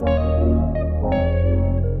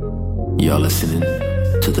You're listening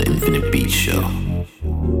to the Infinite Beat Show.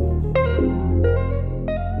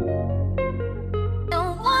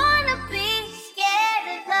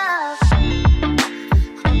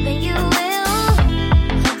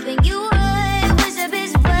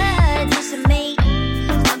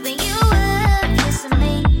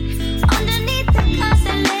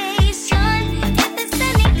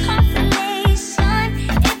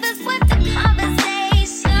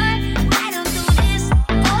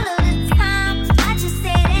 I just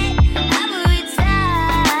say that every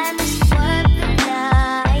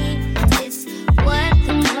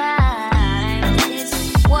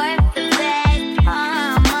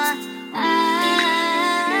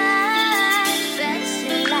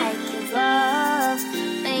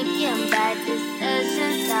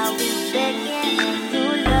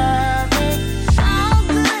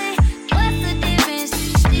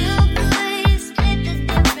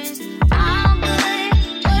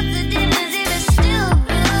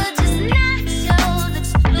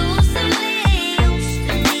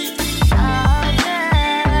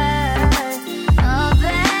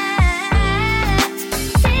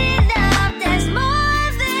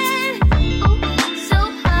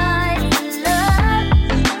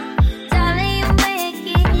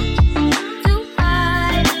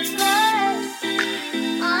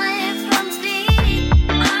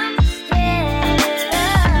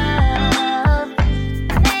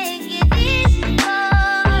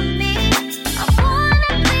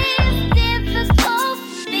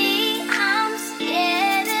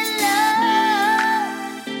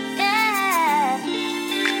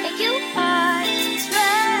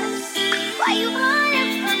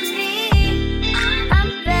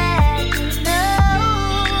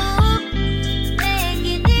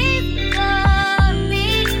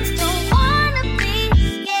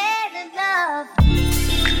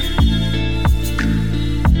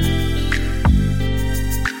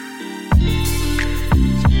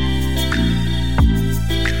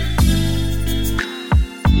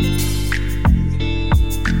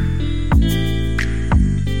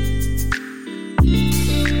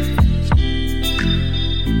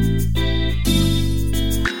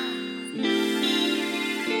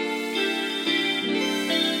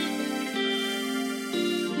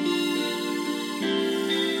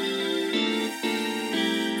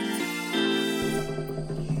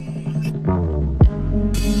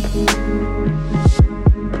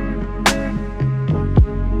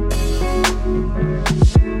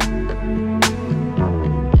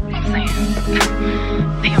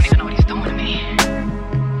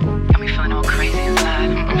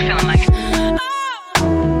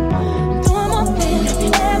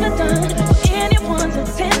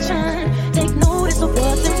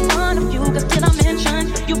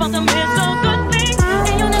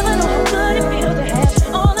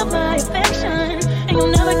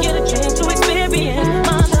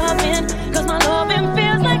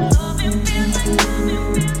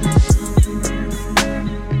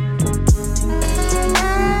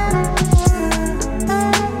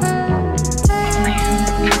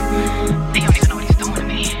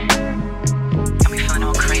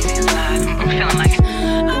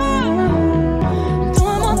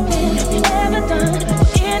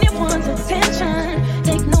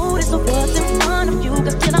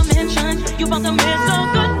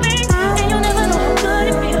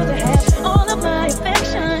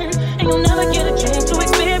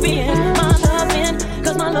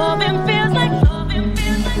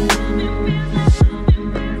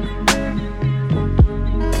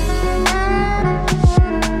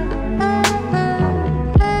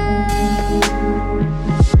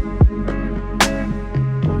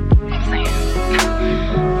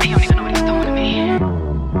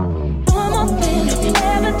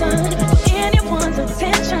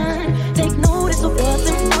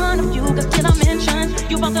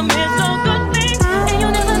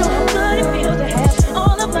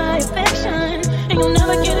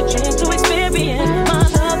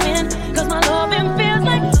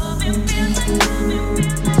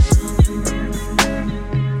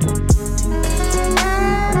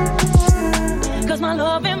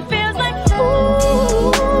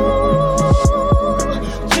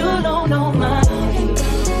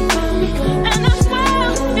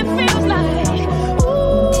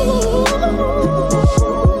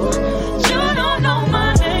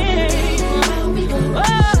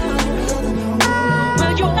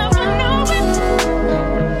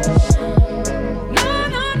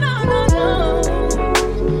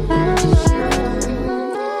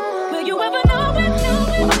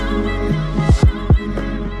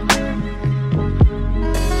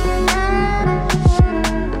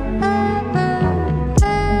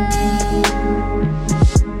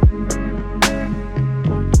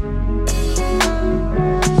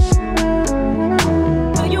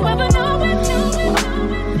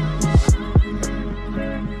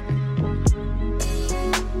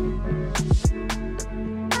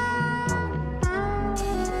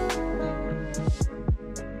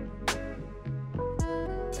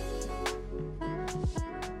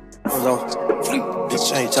diamonds on fleek. This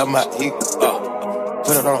chain talking about heat.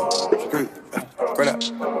 Put it on, screw, spread out,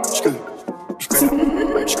 screw, spread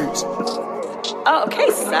out, screws. Oh, okay,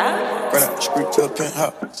 sir. Spread out, screw to a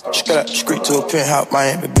penthouse. Spread out, screw to a penthouse,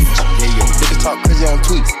 Miami Beach. Yeah, yo, niggas talk crazy on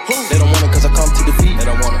tweets. They don't want it cause I come to the beat. They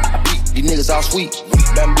don't want it. I beat these niggas all sweet.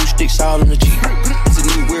 Bamboo sticks all on the cheek. It's a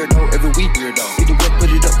new weirdo every week. Hit the whip, put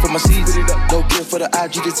it up for my seeds. No cure for the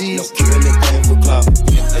IG disease. Do anything for clout.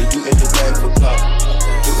 They do anything for clout.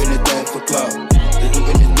 Do anything for clout. They do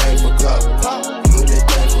anything for clout. Do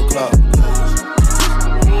anything for clout.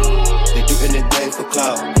 They do anything for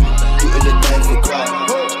clout. Do anything for clout.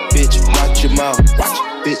 Bitch, watch your mouth.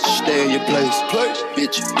 Bitch, stay in your place.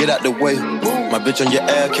 Bitch, get out the way. My bitch on your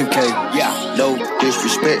LQK. Yeah, no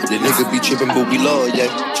disrespect. The nigga be trippin', but we love,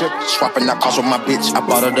 yeah. Swapping out cars with my bitch. I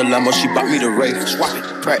bought her the Lambo, she bought me the Wraith. Swap it.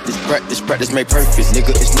 Practice, make perfect. Nigga,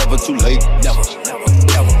 it's never too late. Never.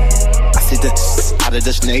 I see the out of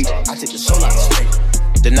the snake. I take the soul out of the snake.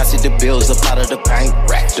 Then I see the bills up out of the bank.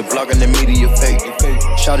 The blog and the media fake.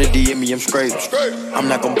 Shout it DM me, I'm straight. I'm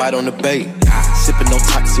not gon' bite on the bait. Sippin' on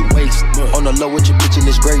toxic waste. On the low with your bitch in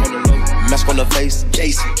this grave. Mask on the face,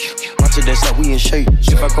 Jason. Watch it, that's how we in shape.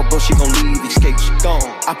 If I go broke, she gon' leave, escape. Gone.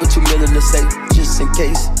 I put $2 million in the safe, just in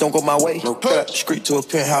case. Don't go my way. No cut, street to a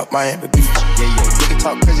penthouse, Miami Beach. Yeah, yo, nigga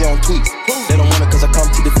talk crazy on tweets. They don't want it cause I come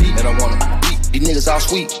to the feet. They don't want it. These niggas all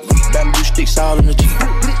sweet. Bamboo sticks all on the cheek.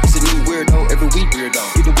 It's a new weirdo every week. Get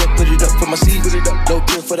the whip, put it up for my seeds. No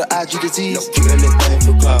cure for the IG disease. Do anything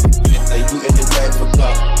for clout. They do anything for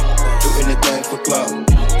clout. Do anything for clout.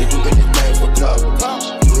 They do anything for clout.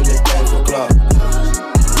 Do anything for clout.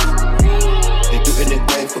 They do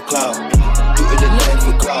anything for clout. Do anything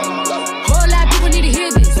for clout. Whole lot of people need to hear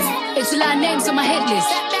this. It's a lot of names on my hit list.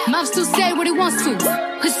 Mouth still say what he wants to.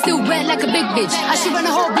 Cause still red like a big bitch. I should run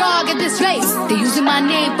a whole blog at this rate. They using my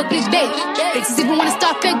name for clickbait. Bitches even wanna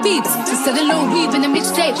start fake beats. To sell a little weave in the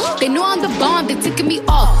mixtape. They know I'm the bomb, they ticking me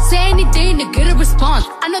off. Say anything to get a response.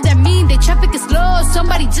 I know that mean they traffic is slow.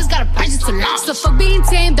 Somebody just gotta purchase a lot. So fuck being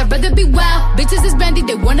tame, I'd rather be wild. Bitches is brandy,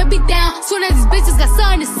 they wanna be down. Soon as these bitches got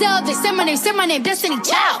something to sell, they say my name, Destiny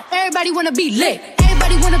Child. Everybody wanna be lit.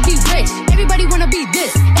 Everybody wanna be rich. Everybody wanna be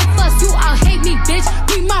this. If us you, I'll hate me, bitch.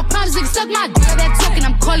 Read my problems, nigga, suck my dick. That talking,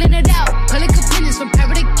 I'm calling it out. Public opinions from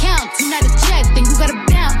private account. Tonight a check, then you gotta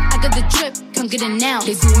bounce. I got the drip, come get it now.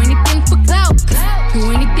 They do anything for clout. Do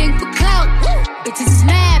anything for clout. Bitches is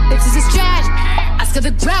mad, bitches is trash. Ask her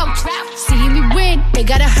the grouch. Seeing me win, they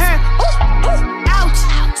gotta hurt. Ouch.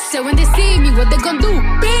 So when they see me, what they gon' do?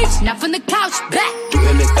 Bitch, not from the couch, back. Do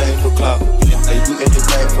anything for clout. They do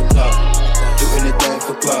anything for clout. Do anything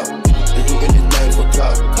for clout. They do anything for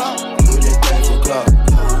clout. Do anything for clout.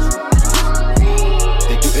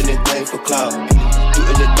 They do anything for clout. Do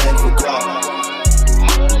anything for clout.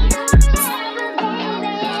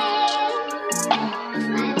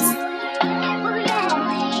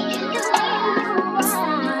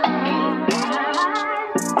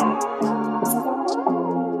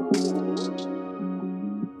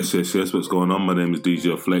 Yes, what's going on? My name is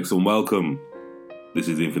DJ Flex and welcome. This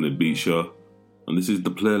is the Infinite Beat Show and this is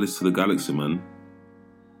the playlist to the galaxy, man.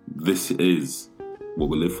 This is what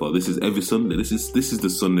we live for. This is every Sunday. This is the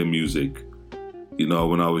Sunday music. You know,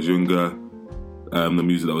 when I was younger, the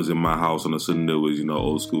music that was in my house on a Sunday was, you know,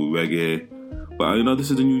 old school reggae. But, you know, this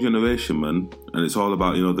is the new generation, man. And it's all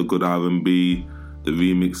about, you know, the good R&B, the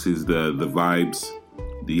remixes, the vibes,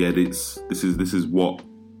 the edits. This is what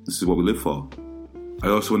we live for. I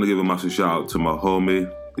also want to give a massive shout out to my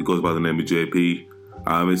homie. He goes by the name of JP.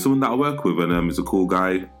 It's someone that I work with and he's a cool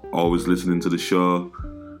guy, always listening to the show.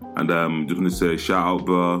 And just want to say shout out,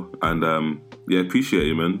 bro. And yeah, appreciate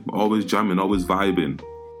you, man. Always jamming, always vibing.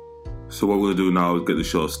 So what we're going to do now is get the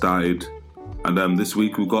show started. And this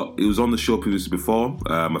week it was on the show previously before.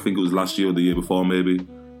 I think it was last year or the year before maybe.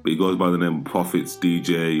 But he goes by the name of Prophets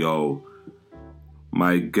DJ. Yo,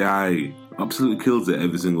 my guy absolutely kills it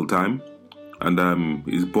every single time. And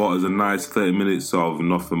he's brought us a nice 30 minutes of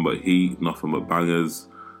nothing but heat, nothing but bangers.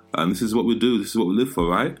 And this is what we do, this is what we live for,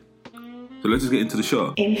 right? So let's just get into the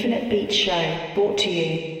show. Infinite Beat Show, brought to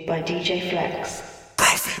you by DJ Flex.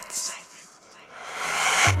 Prophets.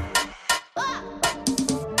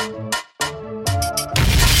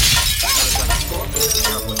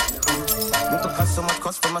 So much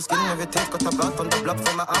cost for my skin, everything got a blood on the block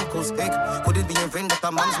for my ankles ache. Could it be a rain that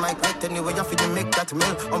a man's migrate? Anyway, I feel you make that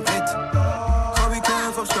meal on plate. How we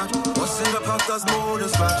came from scratch, what's in the past does more than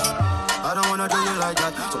smash. I don't wanna do you like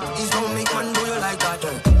that, so please don't make man do you like that.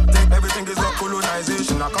 Everything is about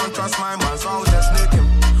colonization, I can't trust my man, so I'll just snake him.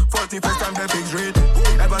 41st time the pigs rated.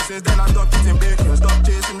 Ever since then I stopped eating bacon. Stop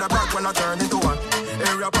chasing the back when I turn into one.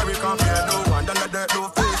 Area probably can't fear no one. Then the dirt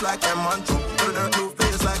no face. face like M100. Put her blue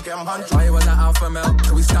face like M100. I was an alpha male,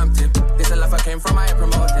 so we stamped it. This a life I came from, I ain't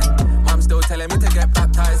promoting. Mom still telling me to get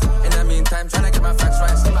baptized. In the meantime, trying to get my facts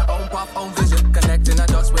right. See my own path, own vision. Connecting the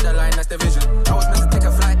dots with a line, that's the vision. I was meant to take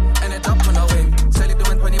a flight, and it jumped on the wing. Shelly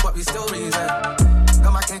doing 20, but we still reason.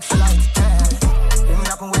 Got my cake for life, yeah. Give me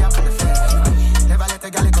up and way up in the face. Never let the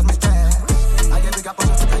galley cause me stress. I get big up on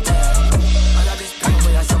just like that. All of this pain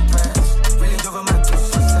where I suppress. Really government to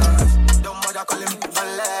success. Don't bother calling me for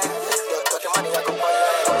less. You're talking money, I go buy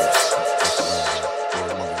less.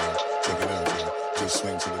 Check it out, man. Just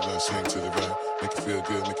swing to the left, swing to the right. Make you feel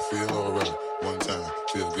good, make you feel alright. One time,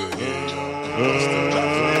 feel good, yeah, y'all.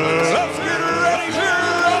 Let's get ready to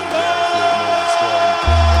rumble!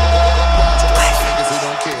 Niggas who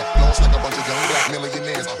don't care, lost like a bunch of young black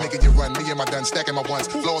millionaires. Making you run, me and my done stacking my ones.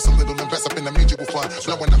 Lost a little, invest up in the mutual fund.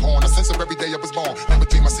 Blowing the horn, a sense of every day I was born. In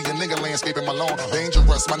between, I see a nigga landscaping my lawn.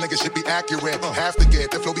 Dangerous, my nigga should be accurate. Have to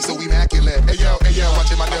get the flow be so immaculate. Hey yo,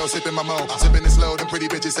 watching my nails, sipping my mo. Sipping it slow, them pretty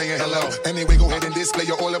bitches saying hello. Anyway, go ahead and display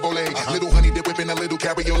your olive oil. Little honey dip whipping a little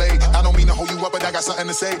cabriolet. I don't mean to hold you up, but I got something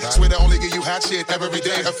to say. Swear to only give you hot shit every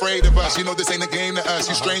day. Afraid of us, you know this ain't a game to us.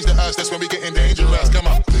 You strange to us, that's when we getting dangerous. Come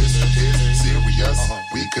on. This is serious.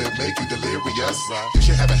 We could make you delirious. You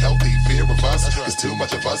should have a healthy fear of us. Cause too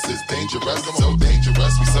much of us is dangerous. So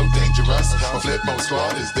dangerous, we so dangerous. My flip mode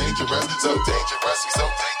squad is dangerous. So dangerous, we so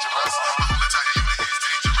dangerous.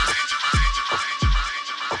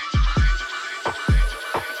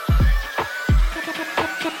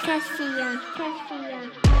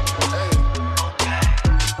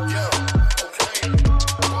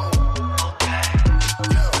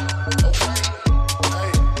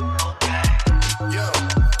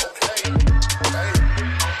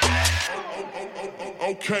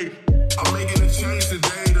 Okay. I'm making a change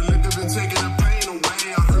today. The liquor been taking the pain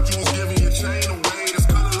away. I heard you was giving your chain away. That's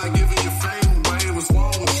kinda like giving your fame away. What's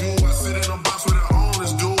wrong with you? I sit in a box where the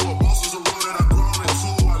owners do. A boss is a road that I've grown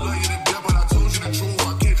into. I love you to death, but I told you the truth.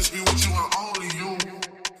 I can't just be with you and only you.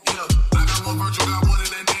 Yeah, I got one virtue, got one,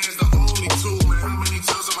 and that dance the only two. Man, how many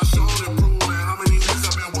times have I shown and proved? Man, how many years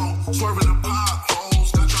I've been woke? Swerving the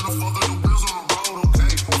potholes, not trying to fuck up the wheels on the road.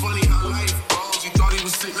 Okay, funny how life goes. He thought he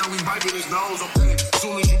was sick, now we wiping his nose. Okay.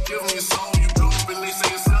 Soon as you give me your soul, you blow up and they say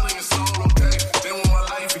you're selling your soul, okay? They want my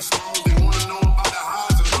life exposed, they wanna know about the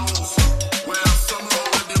highs and lows. Well, some of all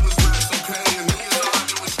I did was rats, okay? And me and all I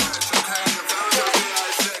did was scratch, okay? I'm telling you, I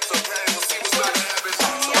had sex, okay? We'll see what's about to happen.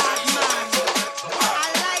 Yeah, man. I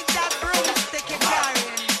like that broomstick you're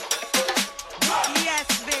carrying. Yes,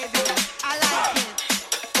 baby. I like it.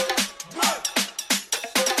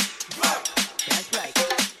 That's right.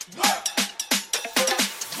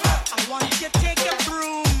 I want you to take your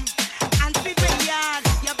broom and sweep your yard.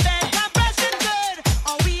 You better brush it good,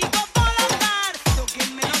 or we go fall apart. So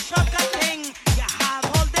give me no sugar thing. You have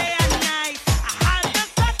all day and night. I have to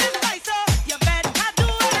satisfy, so you better do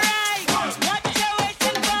it right. What you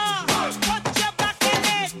waiting for? Put your back in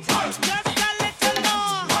it. Just a little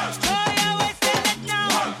more. Show you wasting it now.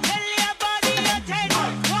 Tell your body you're dead.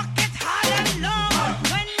 Walk it hard and long.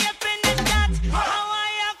 When you finish that, how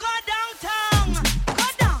are you go downtown? Go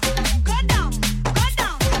down, go down, go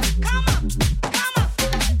down. Come up, come up,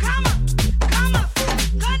 come up, come up.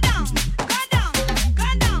 Go down, go down, go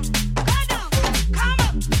down, go down. Come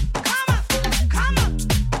up, come up, come up,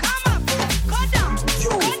 come up. Go down,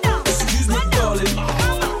 go down. Excuse me, darling.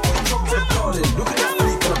 Chocolate darling. Look at that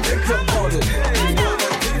freak, I beg your pardon.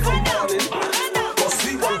 Beautiful darling. Got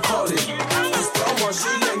sweet one calling. This brown one,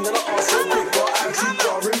 she laying and I ask her big, but actually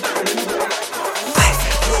jarring, burning,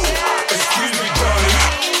 excuse me, darling.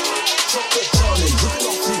 Chocolate darling. Look at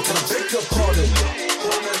that freak, and I beg your pardon.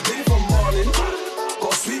 Beautiful darling.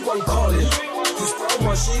 Got sweet one calling. This brown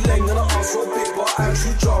one, she laying and I ask her big, but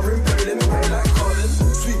actually jarring, burning, like Colin.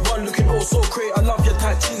 Sweet one looking oh so great. I love your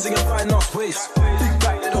tight jeans and your fine ass waist. Big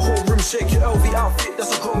back, let the whole room shake. Your LV outfit,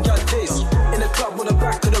 that's a grown gal taste. In the club with the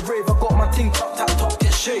back of the rave, I got my ting top, tap top,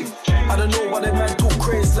 get shaved. I don't know why they man talk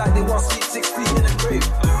crazy like they want sleep 6 feet in the grave.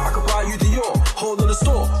 I could buy you Dior, hold on the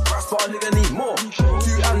store. Brass, but a nigga need more.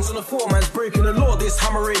 2 hands on the 4, man's breaking the law. This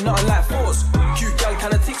hammer ain't nothing like force. Cute gal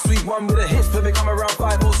kinda tick, sweet one with a hit, but they come around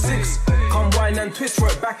 5 or 6. Come wine and twist, throw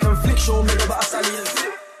it back and flick. Show me about a Sally and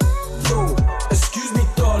zip. Yo, excuse me,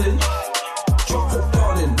 darling. Chocolate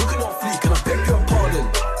darling, looking on fleek, and I beg your pardon.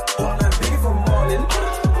 Hot and big from Marlin.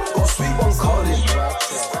 Got sweet one calling.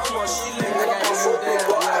 This brown one, she laying and I ask her big,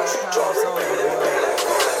 but actually jarring.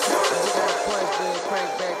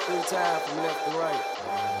 Crank back 3 times from left to right.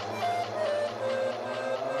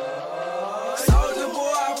 Soldier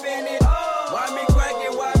boy, I been it. Why me crank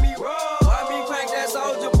it? Why me roll? Why me crank that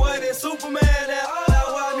soldier boy? That Superman? That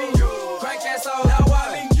why me crank that soldier? Now why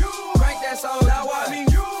me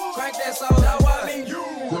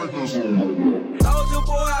Soldier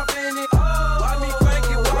boy, I been it. Why me crank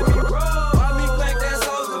it? Why me roll? Why me crank that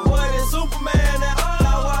soldier boy? Then Superman now.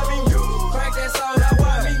 Now why me crank that soldier? Now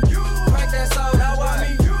why me crank that soldier? Now why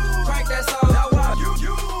me crank that soldier? Now why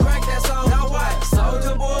crank that soldier? Now why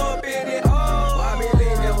soldier boy been it? Why me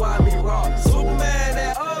lean and why me roll? Superman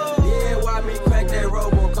that. Yeah, why me crank that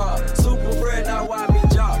RoboCop? Super Fred, now why me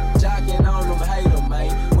jocking on them, hate them,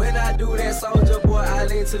 man. When I do that soldier boy, I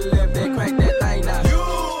lean to the left, then crank that thing now.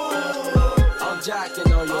 Jocking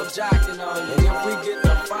on you, I'm jocking on you. And if we get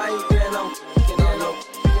the fight, then I'm f***ing on you.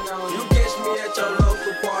 You catch me at your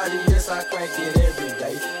local party, yes, I crank it every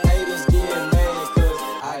day. Haters getting mad, cause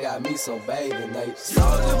I got me some bathing apes.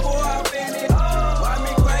 Soldier boy, I been it. Why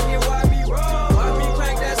me crank it, why me roll? Why me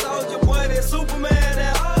crank that soldier boy, that Superman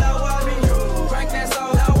now? Now why me crank that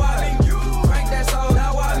soldier? Now why me crank that soldier?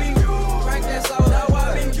 Now why me crank that soldier? Now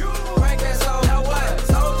why me crank that soldier? Now why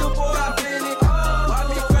soldier boy, I been it. Why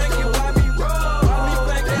me crank it, why me roll?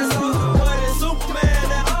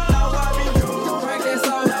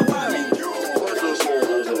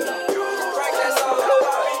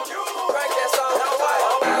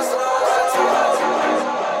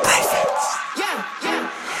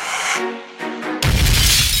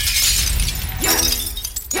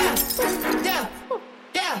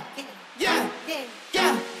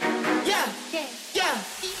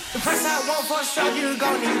 You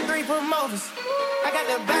gon' need 3 promoters. I got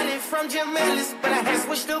the body from Jim Ellis, but I had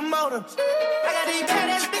switched the motor. I got these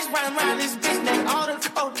badass bitch riding around this bitch, they all the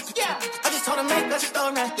photos. Yeah, I just told her make a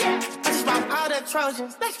story. Yeah, I just bought all the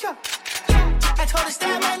Trojans. Let's go. Yeah, I told her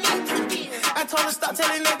stab my knee. I told her stop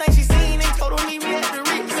telling everything she seen. They told her meet me at the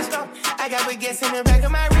Ritz. Let's go. I got baguettes in the back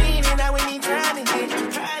of my ring, and I went in trying to hit.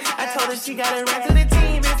 I told her she got to run to the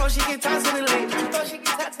team before she can talk to the lady. Before she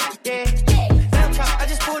can talk to the I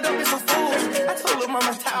just pulled up in some food. I told her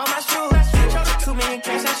mama tie all my shoes. Showed her 2 million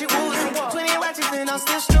cash, now she woozing. 20 watches and I'm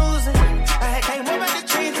still snoozing. I had came up out the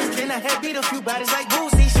trenches, then I had beat a few bodies like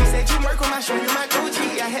Boosie. She said you Merc on my show, you my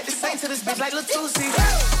Gucci. I had to sing to this bitch like Latusi.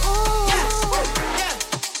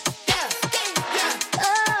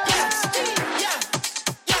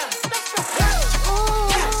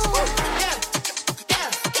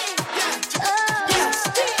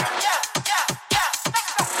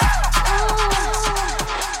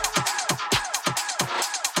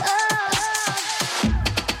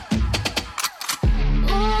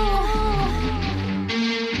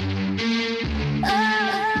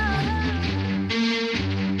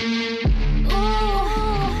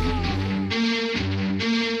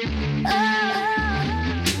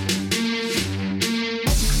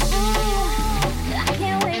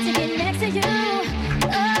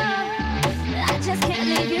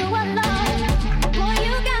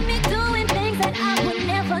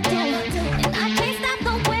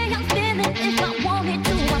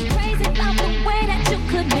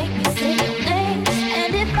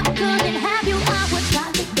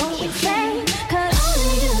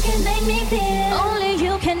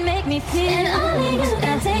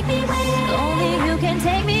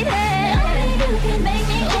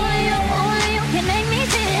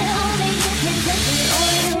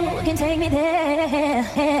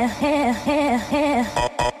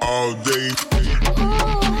 All day.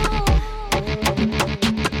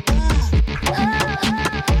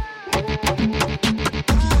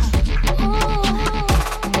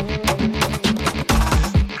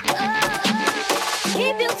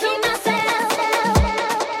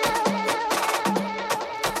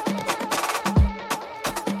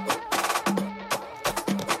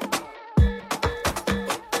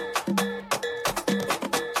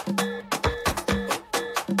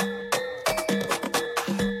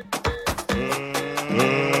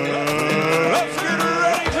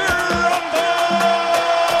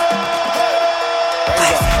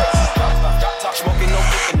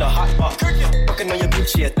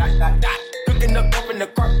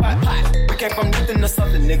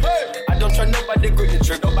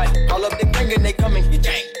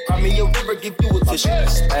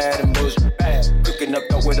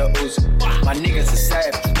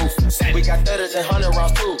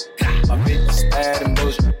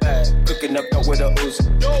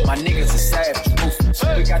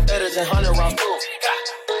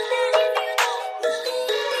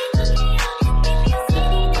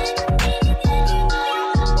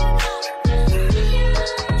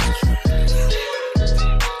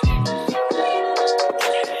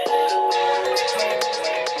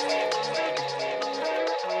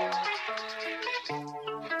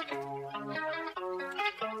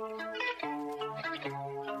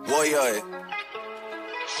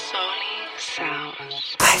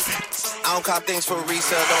 I don't cop things for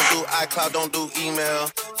resale, don't do iCloud, don't do email.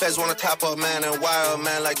 Feds wanna top up, man, and wire up,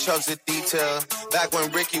 man, like Chubbs at detail. Back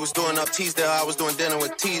when Ricky was doing up Teasdale, I was doing dinner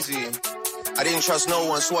with Teasy. I didn't trust no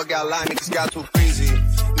one, so I got lying, niggas got too crazy.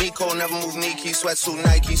 Nico never move Nike, sweatsuit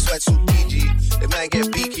Nike, sweatsuit DG. They man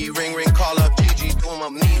get beaky, ring, call up GG, do him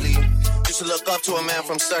up neatly. Used to look up to a man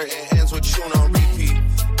from certain hands with tune on repeat.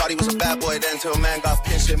 Thought he was a bad boy then till man got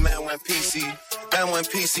pinched and man went PC. Man went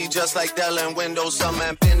PC just like Dell and Windows, some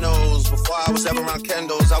man been those. Before I was ever around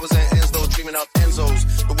Kendos, I was in Enzo, dreaming up Enzos.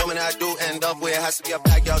 The woman I do end up with has to be a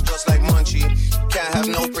backyard just like Munchie. Can't have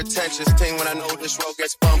no pretentious thing when I know this road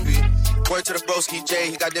gets bumpy. Word to the broski J,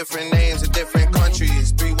 he got different names in different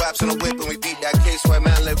countries. 3 waps in a whip and we beat that case where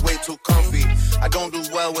man live way too comfy. I don't do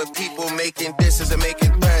well with people making disses and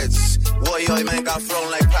making threats. Warrior man got flown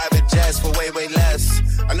like private jets for way less.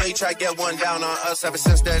 I know you try to get one down on us, ever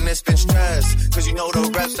since then it's been stress. Cause you know the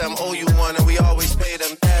reps, them owe you one and we always pay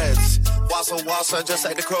them debts. Wassa, just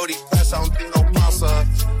like the Crody press, I don't think no passa.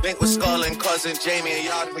 Link with Skull and cousin Jamie and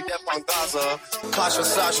y'all we deaf on Gaza. Kasha,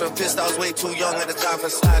 Sasha, pissed I was way too young at the time for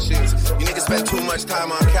slashings. You niggas spend too much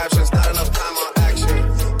time on captions, not enough time on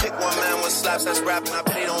action. Pick one man with slaps that's rapping, I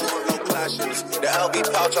pay don't want no clashes. The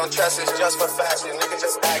LB pouch on tresses just for fashion, niggas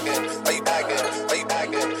just acting. Are you acting? Are you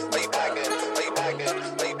acting? Are you acting? Are you acting?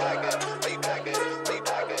 Are you acting? Are you acting? Are you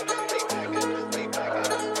acting?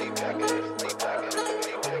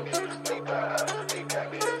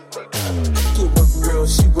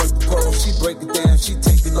 She work the pole, she break it down, she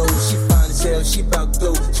take the load, she fine as hell, she bout to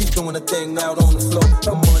go, she doing a thing out on the floor.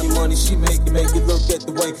 Her money, she make it look at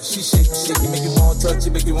the way she shake it, make you want touch it,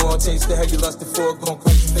 make you want taste the hell you lustin' for, gon'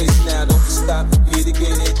 crack your face now, don't you stop, get it,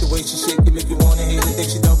 the way she shake it, make you wanna hit it, think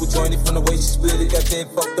she double jointed from the way she split it, got damn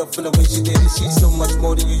fucked up from the way she did it, she's so much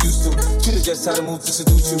more than you used to, she knows just how to move to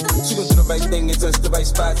seduce you, she gon' do the right thing and touch the right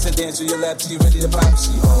spots and dance on your lap till you ready to pop, she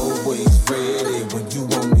always ready when you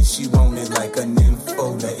want it, she want it like a nympho.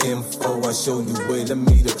 The info, I show you where to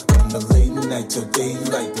meet her. From the late night till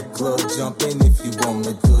daylight, the club jumping. If you want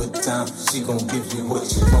a good time, she gon' give you what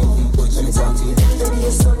you want and what you want. Baby,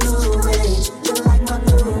 you're so new age, you're like my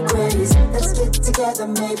new craze. Let's get together,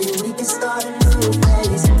 maybe we can start a new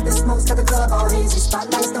phase. The smoke's got the club all hazy,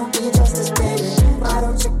 spotlights don't do you justice, baby. Why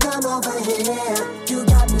don't you come over here? You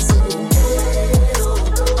got me saying, hey, oh,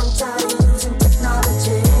 I'm tired of using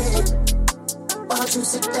technology. Why don't you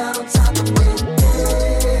sit down on top of me?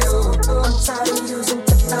 I'm tired of using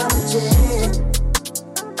technology.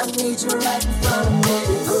 I need you right in front of me.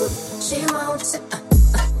 She wants it,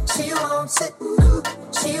 she wants it,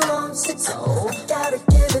 she wants it, so gotta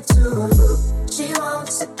give it to her. She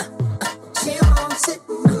wants it, she wants it,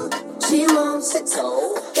 she wants it, so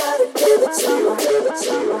gotta give it to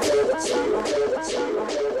her.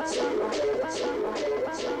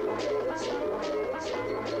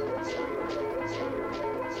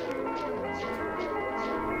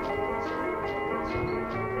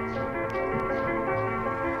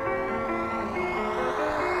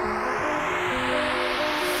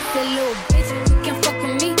 Say, little bitch, you can fuck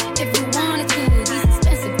with me if you wanted to. These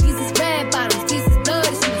expensive, these is red bottoms, these is bloody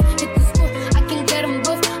shoes. Hit the school, I can get them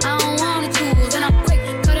both, I don't wanna choose. And I'm quick,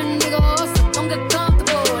 cut a nigga off, so don't get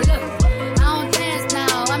comfortable. Look, I don't dance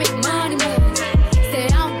now, I make money move. Say, I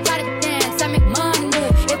don't gotta dance, I make money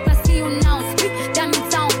move. If I see you now speak, that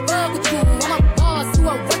means I don't fuck with you. I'm a boss, you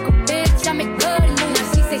a worker, bitch, I make money move. Now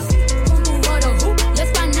she say, shit, don't do what or who,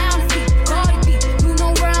 let's find out and see. Cardi B, you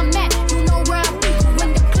know where I'm at, you know where I be. When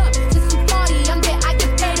the club, just a party, I'm there, I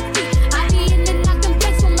can pay the fee. I be in and out them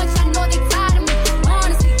banks so much, I know they tired of me.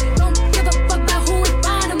 Honestly, don't give a fuck about who in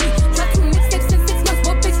front of me. Drop 2 mixtapes in 6 months,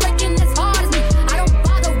 what bitch working as hard as me? I don't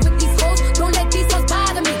bother with these hoes, don't let these hoes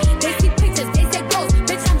bother me. They see pictures, they say ghosts,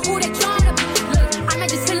 bitch, I'm who they tryna be. Look, I might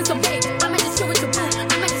just chillin' some babe, I might just chill with your boo,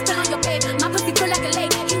 I might just spill on your babe. My pussy feel like a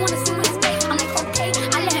lake, he wanna swim with his face. I'm like, okay,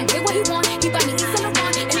 I let him get what he want, he buy me East and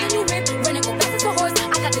Laurent, and then you rip, when it go fast as a horse,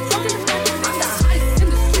 I got the trunk in the front. I'm the hottest in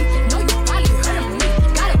the street, know you probably heard of me.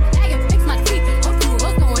 Got a bag and fix my teeth, hope you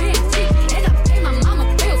hoes know it ain't cheap. And I pay my mama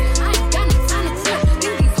bills, I ain't got no time to chill.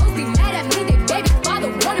 Think these hoes be mad at me, they baby father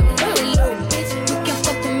wanted me. Little bitch, you can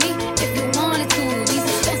fuck with me if you wanted to. These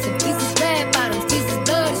expensive, these is red bottoms, these is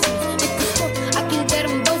bloody shoes. If you spoke, I can get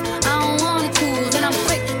them both, I don't wanna choose. And I'm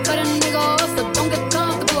quick, cut a nigga off, so don't get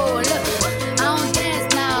comfortable. Look, I don't dance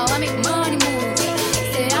now, I make money move.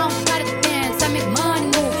 Say I don't gotta dance, I make money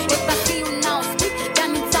move. If I see you now speak, that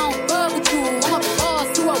means I don't fuck with you. I'm a boss,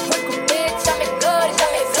 you a worker, bitch, I make good, I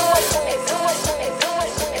make good, I make good, I make good,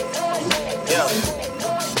 I make good. Yeah.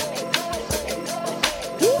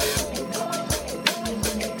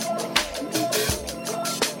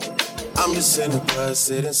 I'm just in the bus,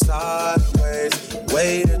 sitting sideways,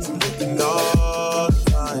 waiting, looking all the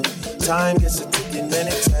time. Time gets a ticking, then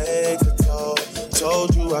it takes.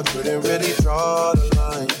 I couldn't really draw the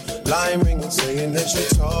line. Line ringing, saying that you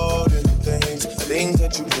told him things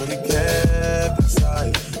that you really kept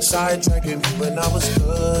inside. Sidetracking me when I was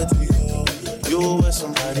good to you. You were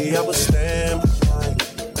somebody I would stand behind.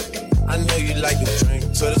 I know you like to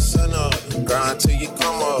drink till the sun up, grind till you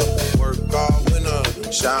come up, work all winter,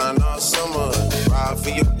 shine all summer, ride for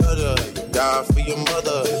your brother, die for your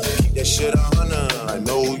mother, keep that shit 100. I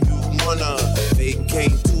know you wanna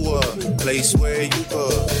vacate to a place where you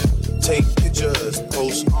could take pictures,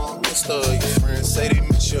 post on Insta. Your friends say they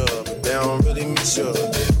miss you, but they don't really miss you.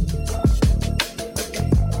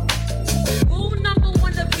 Rule number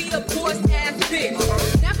one to be a boss ass bitch.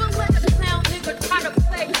 Never let a clown nigga try to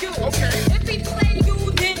play you. If he play you,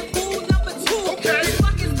 then rule number two.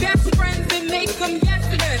 Fuck his best friends and make them yes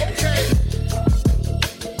men.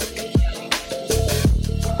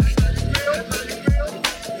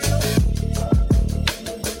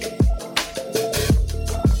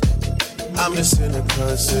 I'm just in the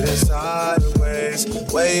car sitting sideways,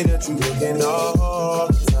 way that you looking all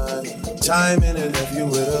the time. Time in and left you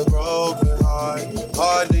with a broken heart.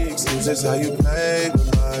 Hardly excuses how you play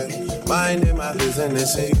with mine. Mind in my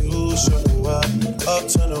business and you show up. Up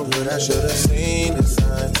to no good, I should've seen the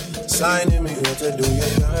signs. Signing me here to do your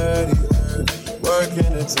dirty work.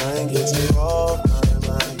 Working to try and get you off my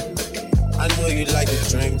mind. I know you like to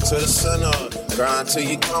drink till the sun up, grind till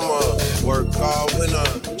you come up, work all winter,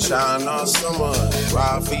 shine all summer,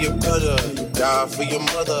 ride for your brother, die for your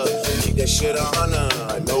mother, keep that shit 100.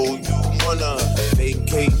 I know you wanna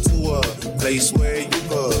vacate to a place where you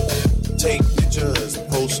could take pictures,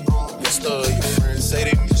 post on Insta. Your friends say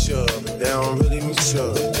they miss you, but they don't really miss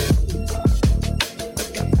you.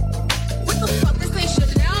 What the fuck? This ain't shut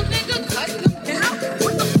down, nigga. Cut them down.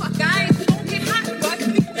 What the fuck? I ain't gon' get hot, cut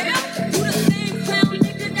me down. You the same clown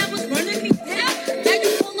nigga that was running me down. Now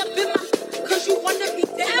you pull up in my, cause you wanna be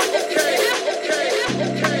down.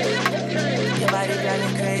 Your body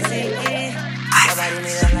driving crazy. Your body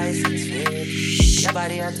need a license fee. Your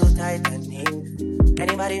body are too tight and neat.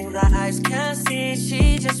 Anybody who got eyes can't see.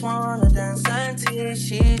 She just wanna dance and tease.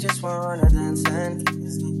 She just wanna dance and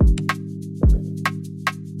tease me.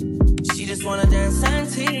 She just wanna dance and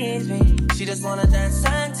tease me. She just wanna dance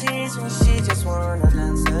and tease me. She just wanna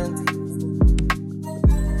dance and tease me.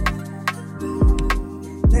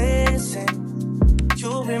 Listen,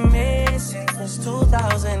 you've been missing since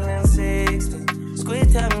 2016. Squid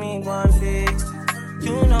tell me 150.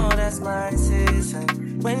 You know that's my sister.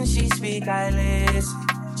 When she speak, I listen.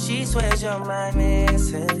 She swears you're my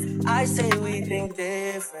missing. I say we think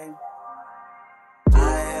different.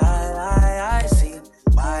 I see.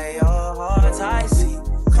 By your heart, I see.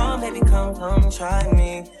 Come, baby, come, try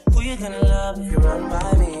me. Who you gonna love if you run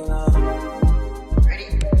by me, love?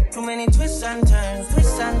 Too many twists and turns,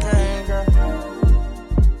 girl.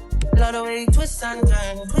 Love the way you twist and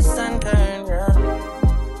turn, girl.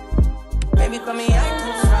 Baby, come here, I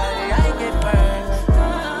too strong, I get burned.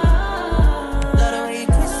 Love the way you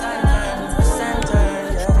twist and turn,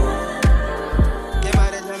 girl. Your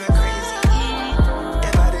body drive me crazy.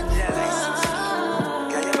 Your body need a license.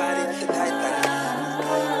 Girl, your body too tight, girl.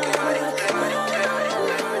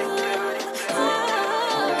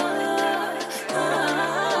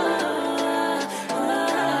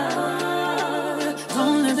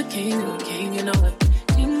 Don't live the king, you know it.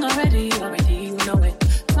 King already, you know it.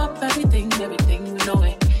 Top everything, you know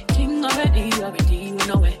it. King already, you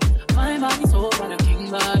know it. My body so got a king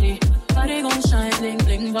body. Body gon' shine, bling,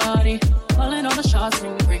 bling body. Calling all the shots,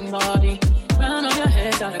 ring body. Crown on your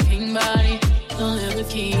head, got a king body. Don't live the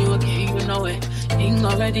king, you know it. King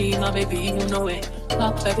already, my baby, you know it.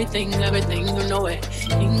 Pop everything, you know it.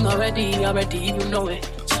 King already, you know it.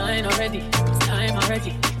 Shine already, it's time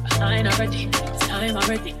already. Shine already, it's time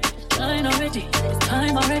already. Shine already, it's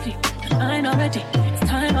time already. Shine already, it's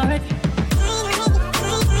time already.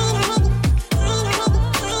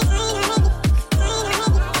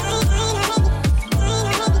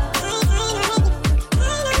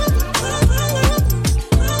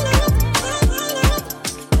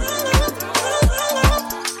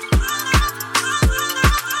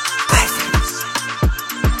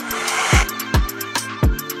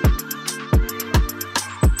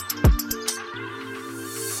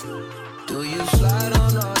 Do you slide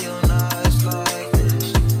on all your nights like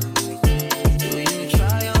this?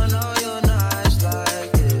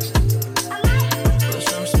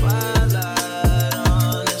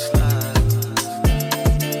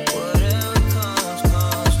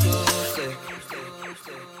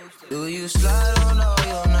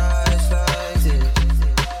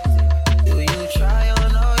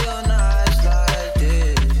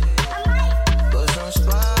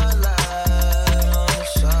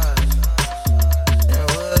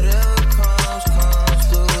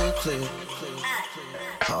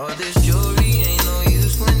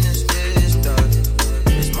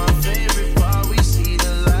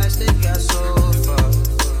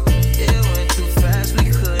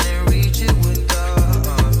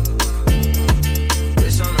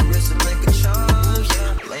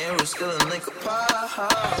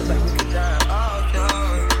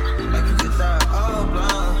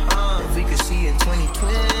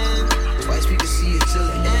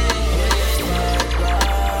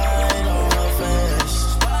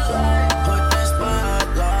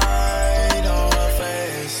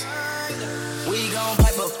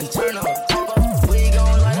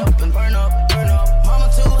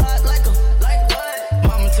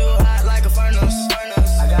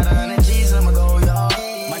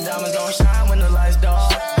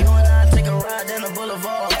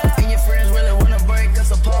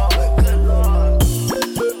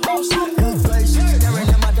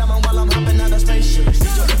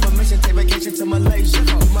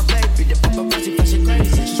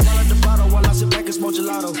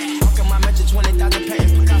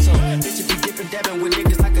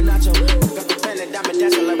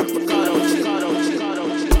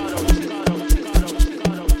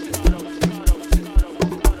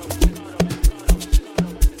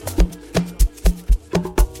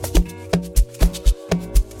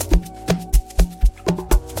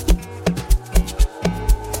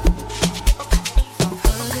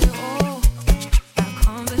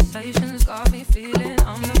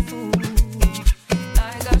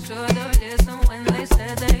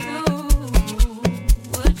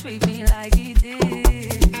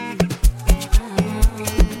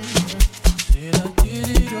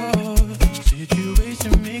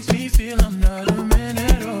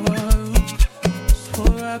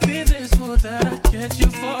 let you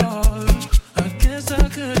fall. I guess I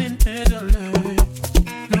couldn't handle it.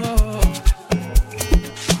 No.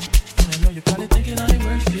 I know you're probably thinking I ain't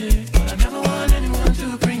worth it, but I never want anyone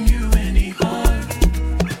to bring you any harm.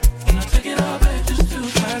 And I take it all back just to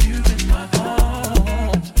have you in my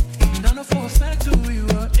arms. And I know for a fact who you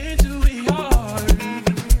are into we are.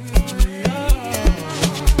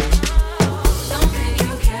 Don't think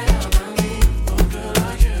you care about me. Oh girl,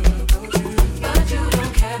 I care about you. But you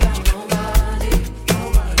don't care about nobody.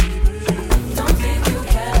 Nobody but you. Don't think you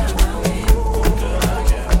care about me. Oh girl, I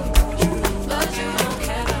care about you. But you don't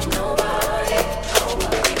care about nobody.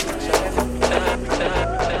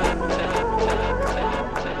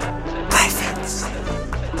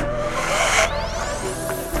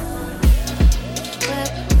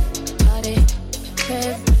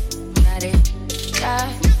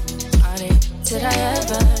 Did I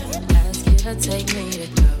ever ask you to take me to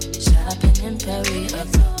go shopping in Paris or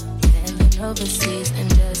sailing overseas and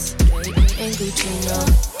just straight in Gucci? No,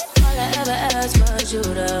 all I ever asked was you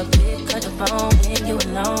to pick up the phone when you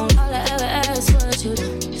alone. All I ever asked was you to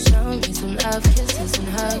show me some love, kisses and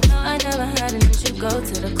hugs. No, I never had an issue. Go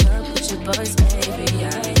to the club with your boys, baby.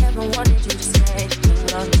 I never wanted you to stay,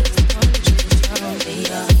 but I just wanted you to show me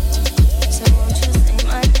up. So won't you say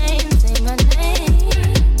my name, say my name?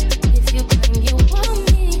 If you claim you want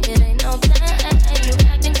me, it ain't no plan. You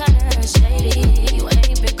acting kinda shady. You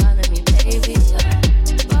ain't been calling me baby.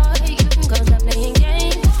 Boy, you can go stop playing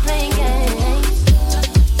games, playing games.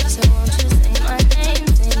 So won't you say my name,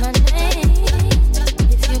 say my name?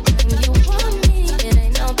 If you claim you want me, it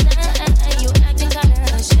ain't no plan. You acting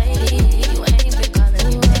kinda shady. You ain't been calling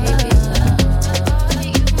me baby. Boy,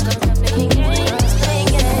 you can go stop playing games,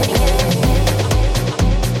 playing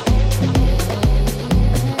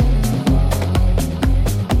games.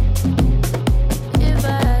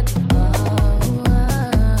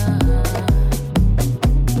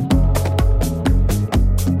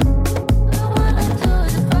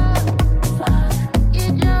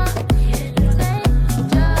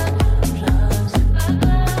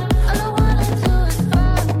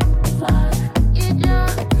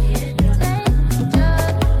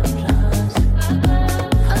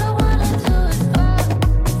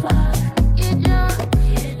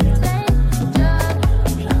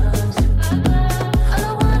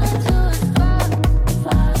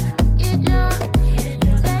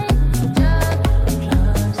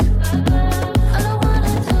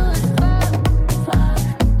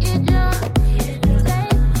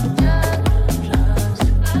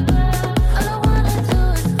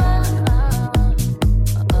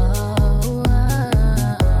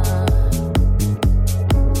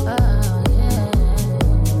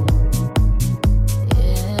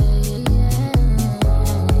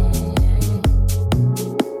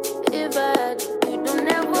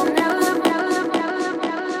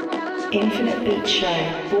 Infinite Beat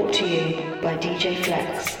Show, brought to you by DJ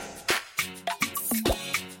Flex.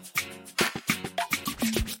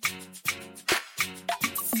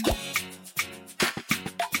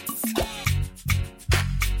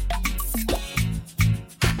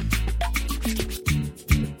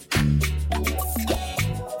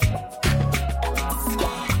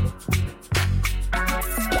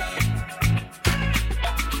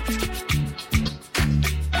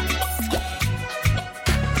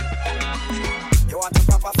 You want a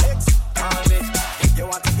proper fix? Call me. You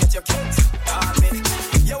want to get your kicks? Call me.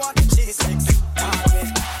 You want the cheese sticks? Call me.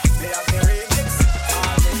 Play up the remix?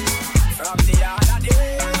 Call me. From the other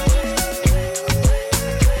day.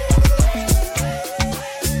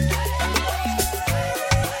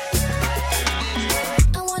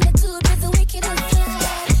 I wanna do it with the wicked and fly.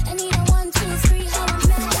 I need a 1, 2, 3, how I'm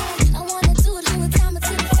mad. I wanna do it with time to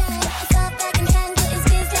the fan. It's all back and hand, but it's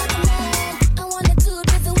biz like a man. I wanna do it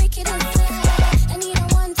with the wicked and fly. I need a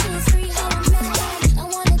 1, 2, 3, how I'm mad. I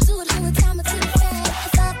wanna do it with time to the fan.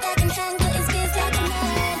 It's all back and hand, but it's biz like a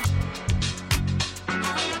man.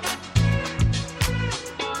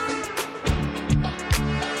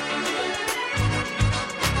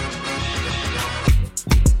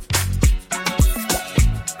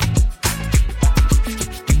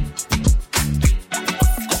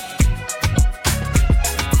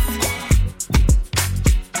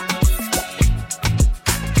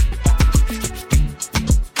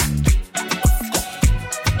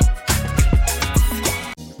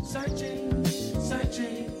 Searching,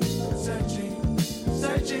 searching, searching,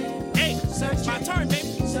 searching. Hey, searching. my turn, baby.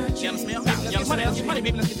 Searching. You understand? Get money,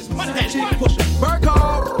 baby. Let's get this money. Searching. Push it. Work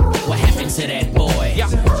hard. What happened to that boy? Yeah.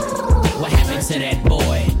 What happened to that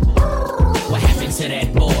boy? What happened to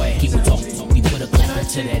that boy? People talk, we put a clapper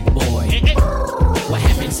to that boy. Hey, hey. What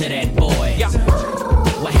happened to that boy? Yeah.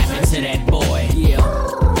 What happened to to that boy? Yeah.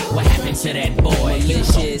 What happened to that boy?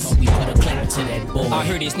 Malicious. We put a clap to that boy. I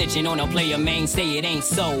heard it snitching on a player, man, say it ain't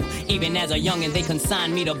so. Even as a youngin', they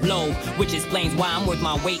consigned me to blow, which explains why I'm worth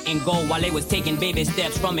my weight in gold. While they was taking baby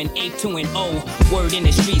steps from an 8 to an O. Word in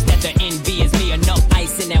the streets that the envy is me. Enough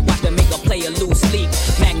ice in that watch to make a player lose sleep.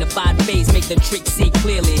 Magnified face, make the trick see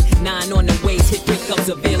clearly. 9 on the waist, hit 3 cups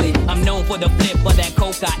severely. I'm known for the flip of that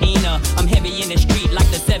cocaine. I'm heavy in the street like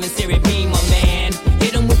the 7 Series Beamer, man.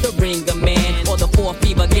 Hit 'em with the ringer, man. Or the 4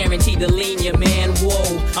 fever guaranteed to lean you, man.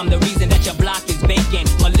 Whoa, I'm the reason that your block is vacant.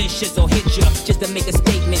 Malicious or hit you just to make a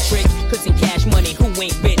statement trick. Cussin' cash money, who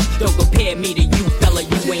ain't rich? Don't compare me to you, fella,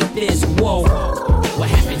 you ain't this. Whoa, what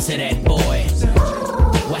happened to that boy?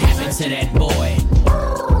 What happened to that boy?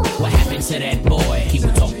 What happened to that boy? He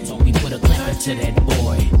would talk, we put a clapper to that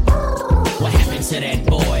boy. What happened to that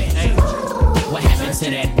boy? What happened to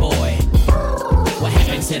that boy? What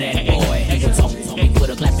happened to that boy? He would talk, we put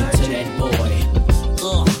a clapper to that boy.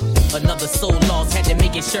 Another soul lost, had to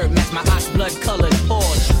make his shirt match my ox blood colored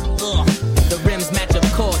Porsche. The rims match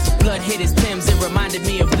of course, blood hit his Timbs, it reminded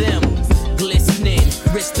me of them. Glistening,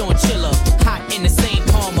 wrist on chiller, hot in the same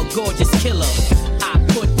palm, a gorgeous killer. I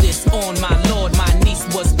put this on my lord, my niece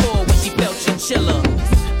was 4 when she felt chinchilla.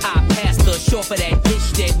 I passed her short for that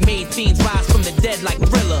dish that made fiends rise from the dead like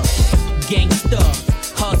Thriller. Gangster,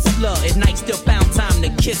 hustler, at night still found time to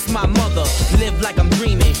kiss my mother. Live like I'm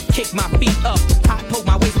dreaming, kick my feet up, hot poke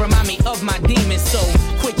my waist, remind me of my demons. So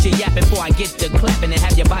quit your yapping before I get to clapping and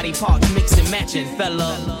have your body parts mix and matching,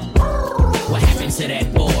 fella. What happened to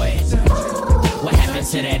that boy? What happened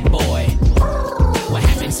to that boy? What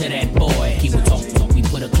happened to that boy? He would talk, we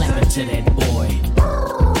put a clapper to that boy.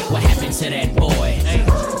 What happened to that boy?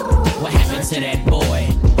 What happened to that boy?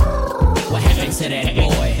 What happened to that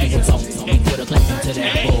boy? He would talk, we put a clapper to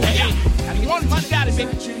that boy. One got it,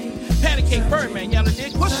 baby. Patty cake, Birdman, yellow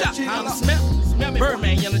dig. Push up, holla, smell me.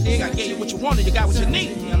 Birdman, yellow dig. I gave you what you wanted, you got what you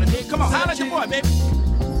need, yellow dig. Come on, holla at your boy, baby.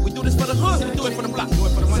 We do this for the hood, we do it for the block, do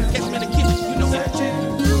it for the one that catch me in the kitchen, you know that.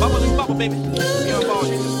 Bubble and bubble, baby. You on ball,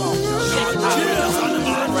 you just ball.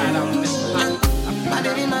 Right out on this. My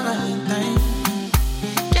baby, my Valentine.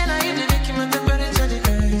 Can I hear the licking with the temperature the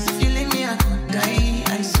earth? If you leave me, I could die.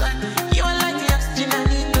 I swear, you are like the oxygen I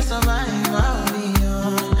need to survive. I'll be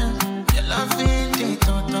honest. Your love ain't it,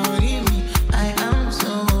 totally me. I am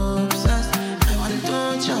so obsessed. I want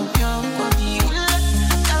to chop your body.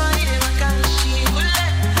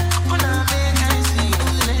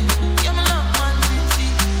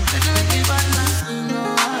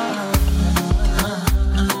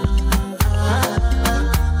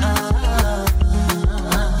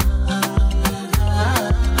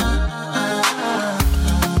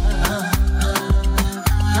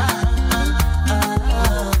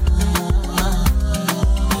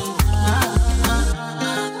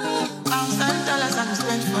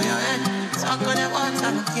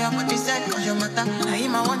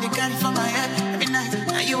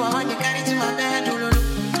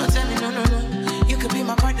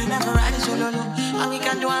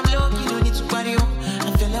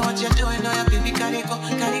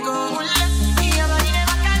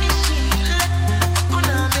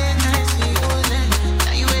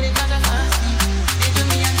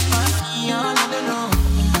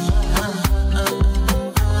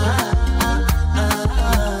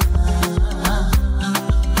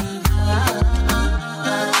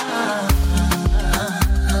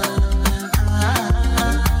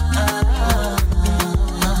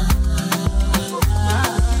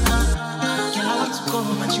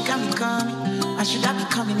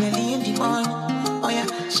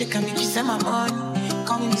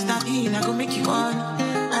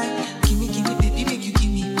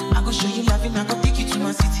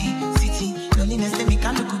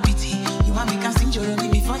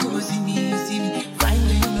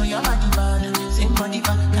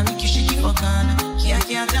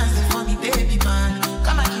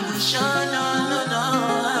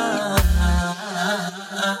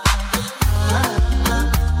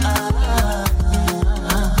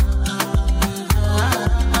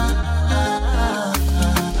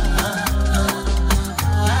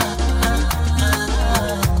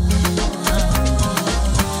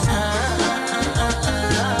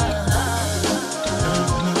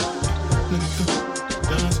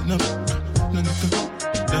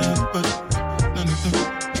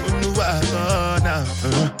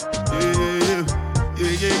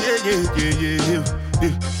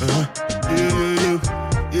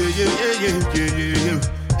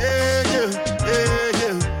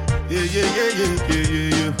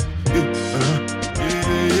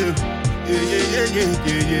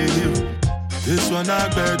 This one I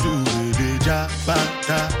better do with the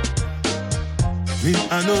jabata. Me,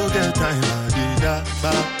 I know get time, I did da,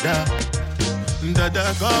 ba, da.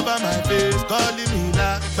 Dada cover my face, calling me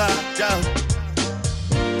la, ba, da.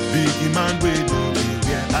 Biggie man, we don't be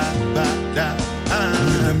where I, ba, da.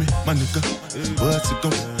 My nigga, what's it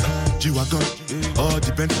gon' G-Wagon, all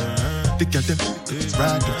depend. They get them,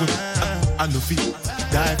 ride the whip. I know feet,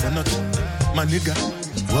 die for nothing. My nigga,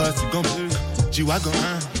 what's it gon' G-Wagon,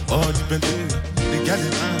 all depend. They get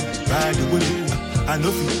them, ride the whip. I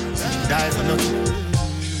know feet, die for nothing.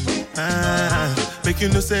 Make you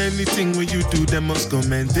no say anything when you do, them must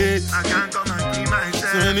comment it. I can't come and keep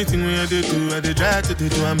myself. So anything when I do, I do try to do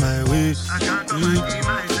on my way. I can't come and keep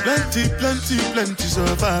myself. Plenty so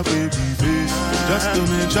far, baby face. Just to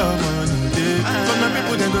make sure money day. But my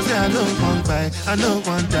people then go say I know one buy, I know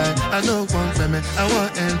one die, I know one family. I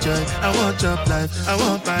want enjoy, I want job life, I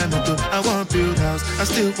want buy motor, I want build house, I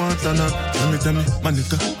still want turn up. Tell me, my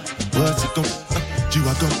nigga, what's it gon'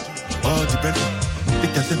 G-Wagon, all depend. They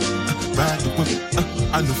got them, ride the whip,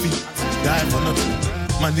 I know feet, die for nothing.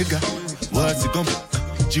 My nigga, what's it gon'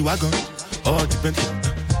 G-Wagon, all depend.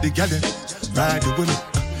 They got them, ride the whip,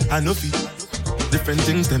 I know feet. Different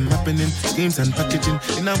things them happening, schemes and packaging.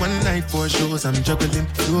 In a one night 4 shows I'm juggling.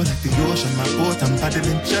 Flow like the ocean, my boat I'm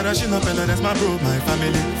paddling. Cherishing up, that's my bro, my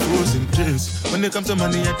family. Frozen dreams. When it comes to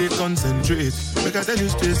money, I take concentrate. Because I tell you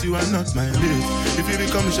straight, you are not my mate. If you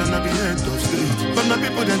become, you shall not be head of state. But my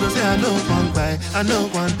people then go say I know one buy, I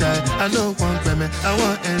know one die, I know one payment. I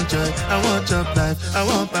want enjoy, I want job life, I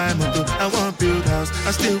want buy motor, I want build house,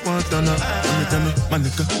 I still want turn up. Tell me, my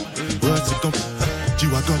nigga, what's it gon'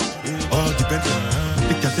 G-Wagon, all depend.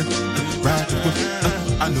 They got them, ride the whip,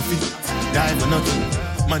 I know feet, die for nothing.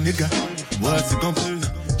 My nigga, what's it gon'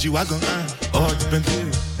 G-Wagon, all depend.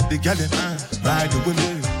 They got them, ride the whip,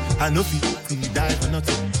 I know feet, die for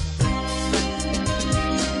nothing.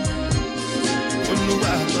 Oh no, I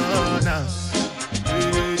know now.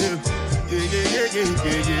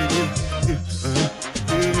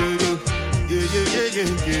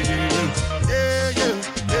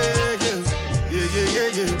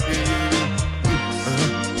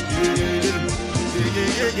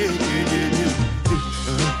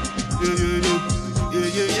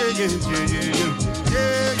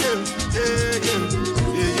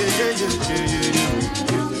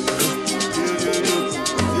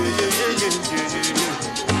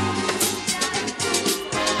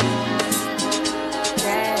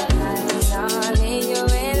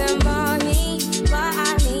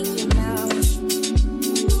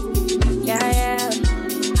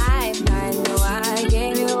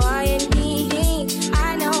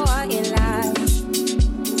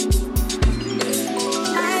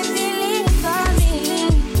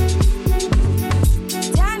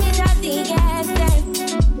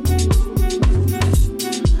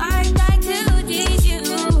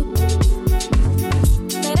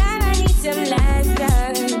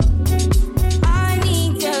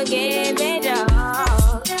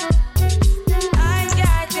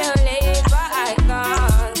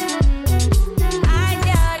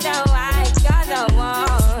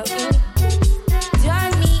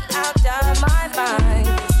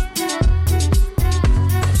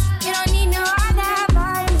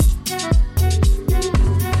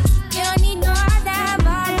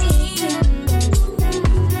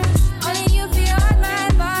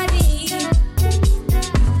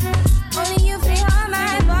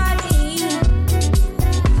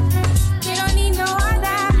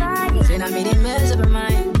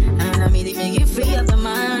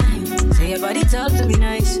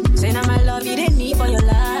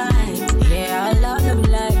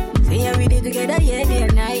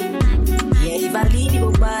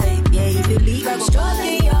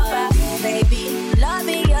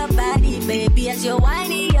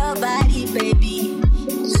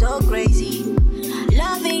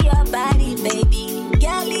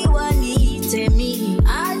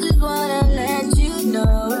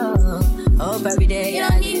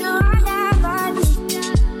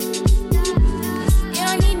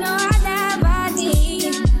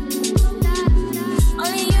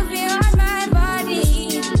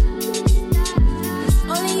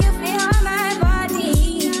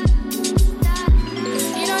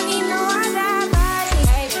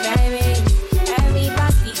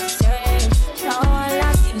 Everybody, no one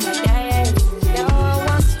loves you, no one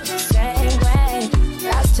wants you.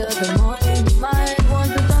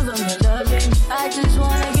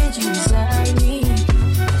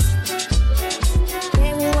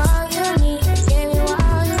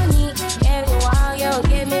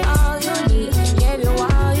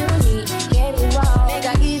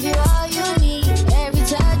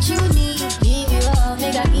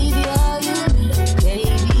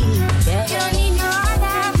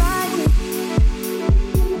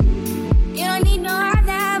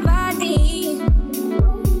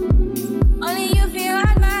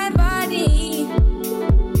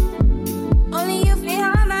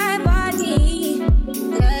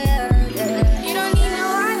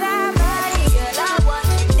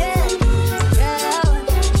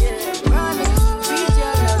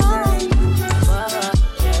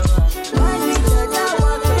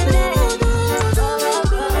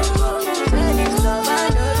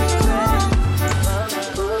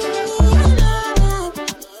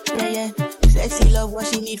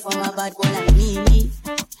 for my bad boy like me.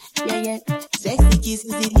 Yeah, yeah. Sexy kisses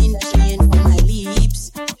the thing that she ain't for my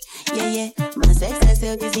lips. Yeah, yeah. My sex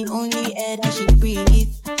herself is the only air that she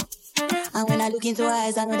breathes. And when I look into her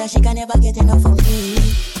eyes, I know that she can never get enough of me.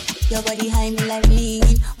 Your body high me like lean.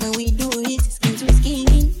 When we do it, skin to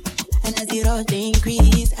skin. And as the rush they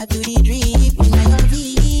increase, I feel the drip in my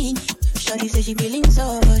vein. Shorty say she feeling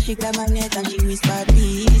so, she grab my neck and she whisper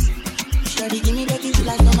please. Shorty give me the kiss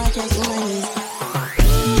like so much just to my knees.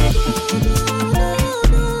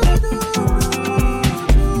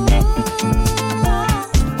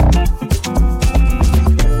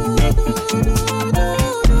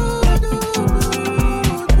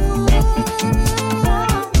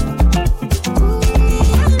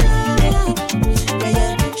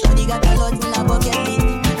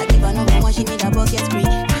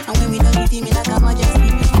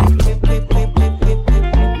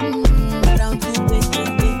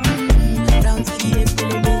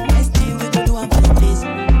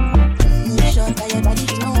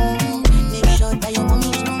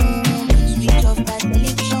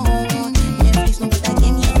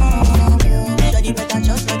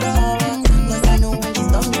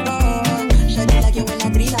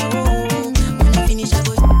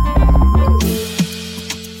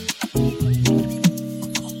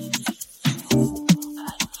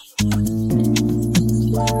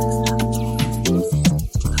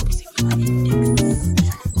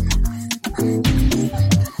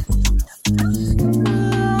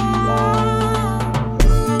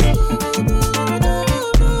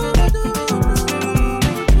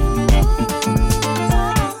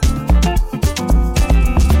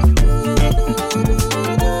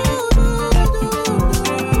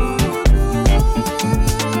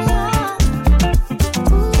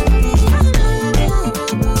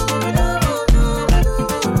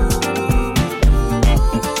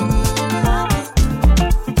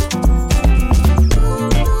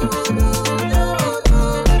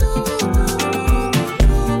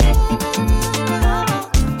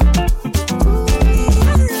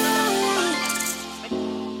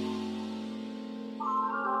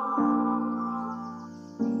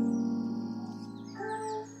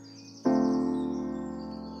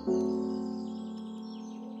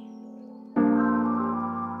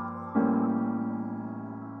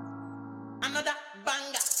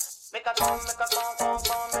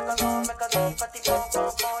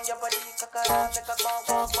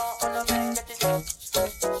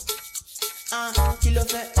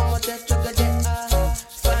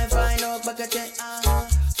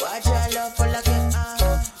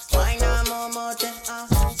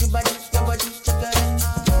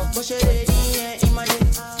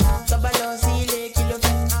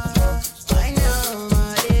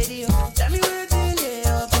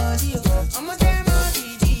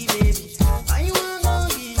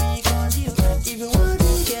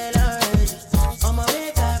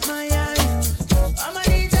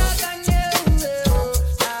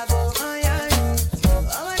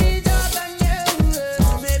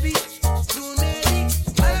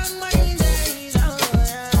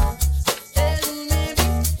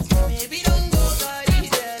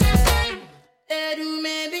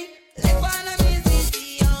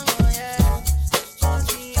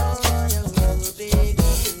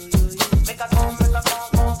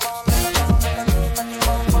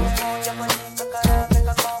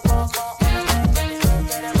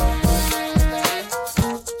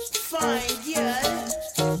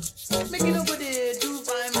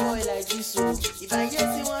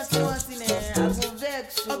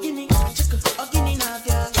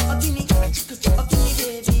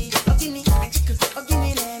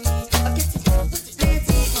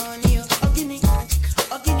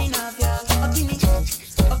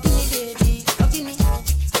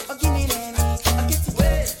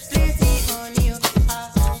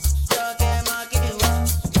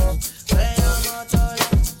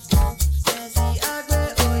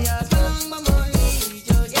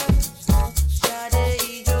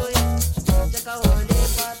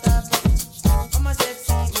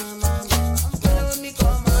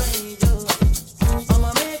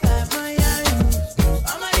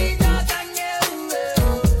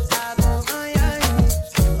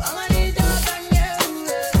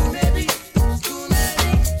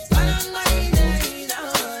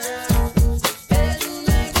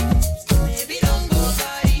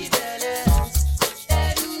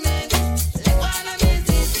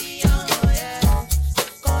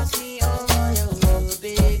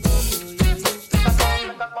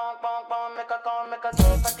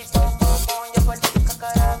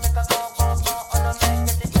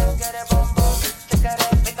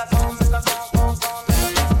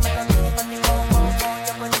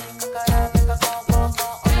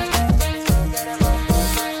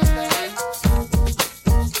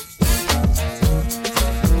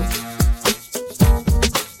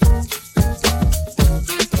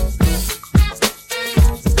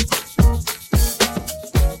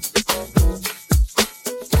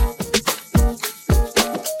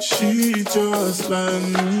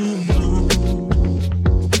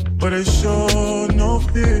 but it sure no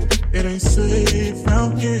fit. It ain't safe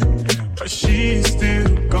out here, but she's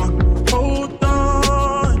still gone. Hold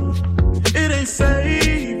on, it ain't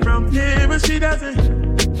safe from here, but she doesn't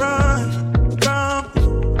run from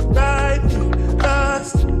right.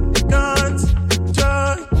 Lust, guns,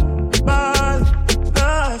 drug, violence,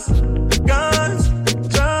 guns,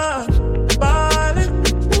 drug,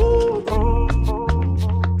 violence. Ooh.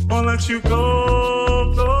 Won't let you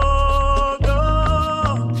go, go, go.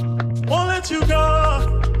 Won't let you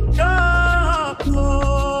go, go, go,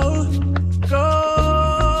 go.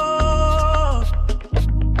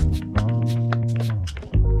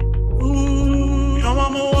 Ooh, your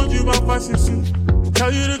mama warned you about fussing soon.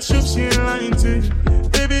 Tell you the truth, she ain't lying to you.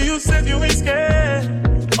 Baby, you said you ain't scared.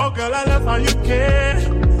 Oh, girl, I love how you care.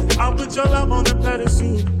 I'll put your love on the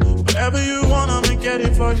pedestal. Whatever you want, I'ma get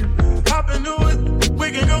it for you. Hop into it,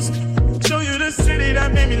 we can go show you the city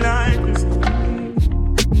that made me like this.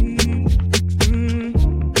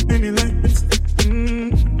 Made me like this.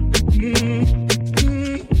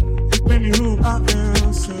 Made me who I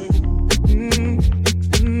am, say.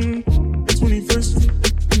 21st Street.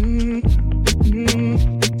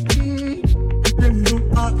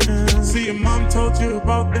 See, your mom told you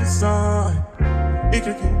about this side. It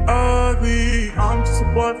could get ugly. I'm just a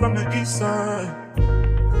boy from the east side.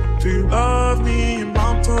 Do you love me? Your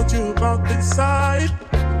mom told you about this side.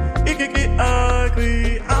 It could get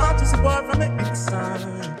ugly. I'm just a boy from the east side.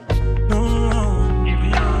 No.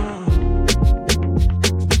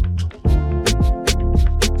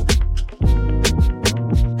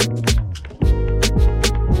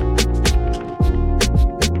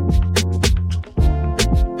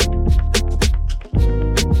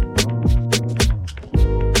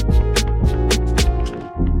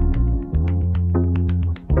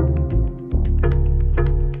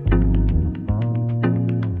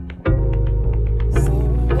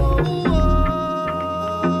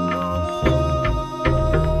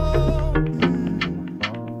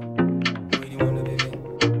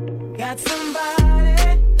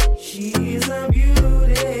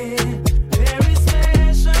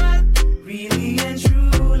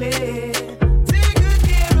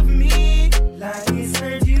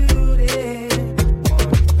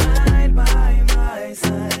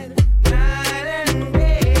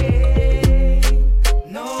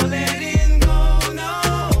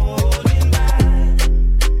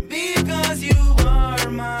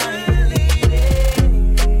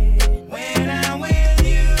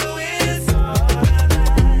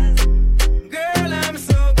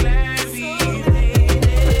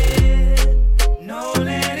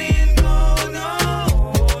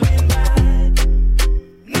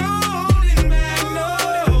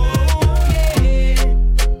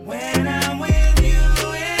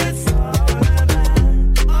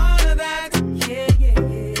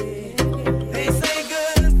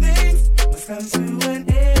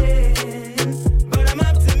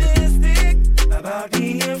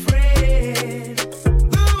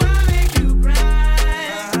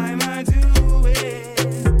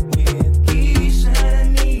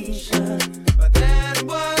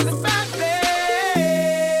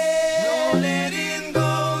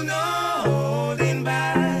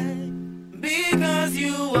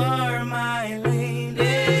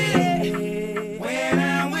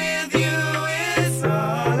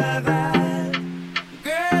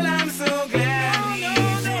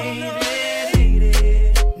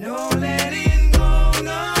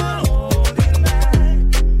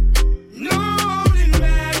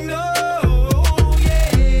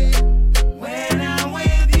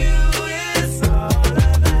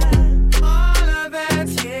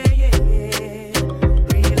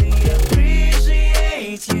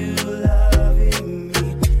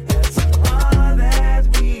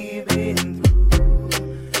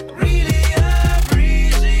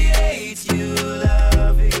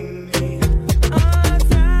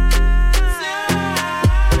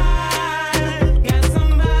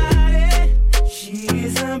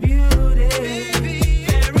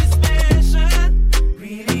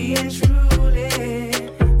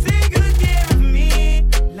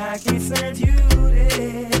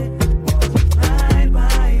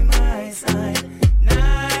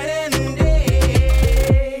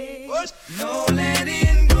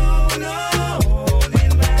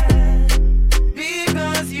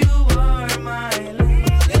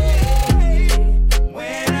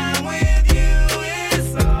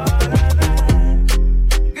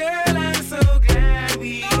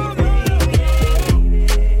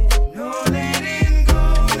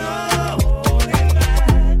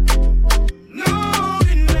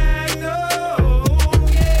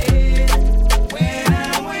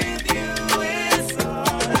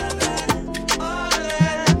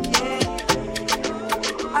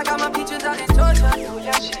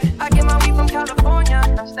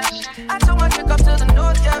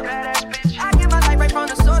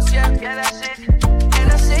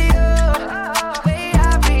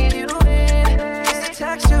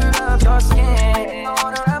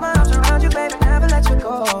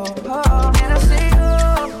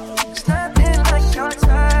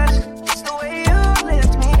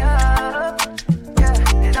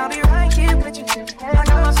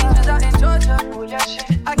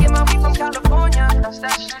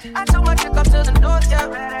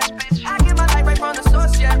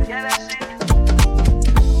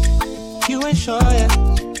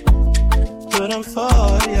 them for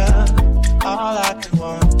ya. All I can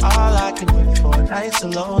want, all I can wait for. Nights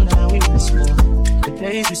alone, now we miss more. The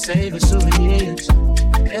days we save as souvenirs.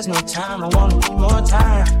 There's no time, I want a little more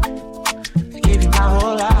time to give you my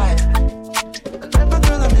whole life. Let my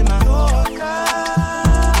girl, I'm in my Yorker.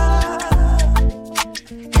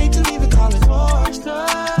 Hate to leave it, call it torture.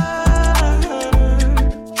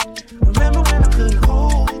 Remember when I couldn't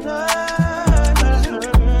hold her?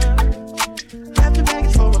 Left the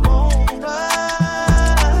baggage for a moment.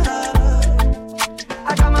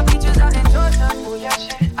 I got my beaches out in Georgia, oh yeah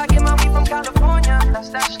shit. I get my weed from California, that's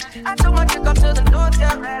that shit. I told my chick up to the north,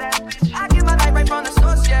 yeah, right ass bitch. I get my light right from the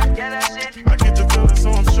source, yeah, that's it. I get the feeling,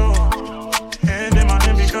 so I'm sure. And in my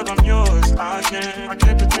hand because I'm yours. I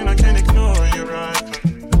can't pretend, I can't ignore you, right?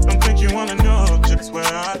 Don't think you wanna know just where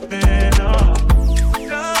I've been. Oh,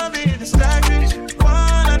 don't be distracted.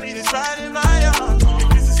 One I need is right in my arms.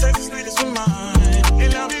 If it's the sex, sweetest of mine,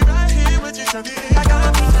 and I'll be right here with you. I got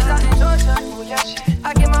my beaches out in Georgia, oh yeah shit.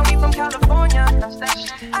 I get my weed from California, that's that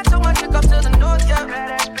shit. I told my chick up to the north, yeah,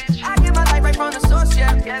 right ass bitch. I get my light right from the source,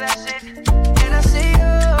 yeah, that's it. And I see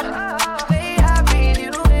you, the way I breathe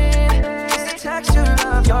you in. It's the texture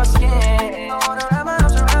of your skin. I wanna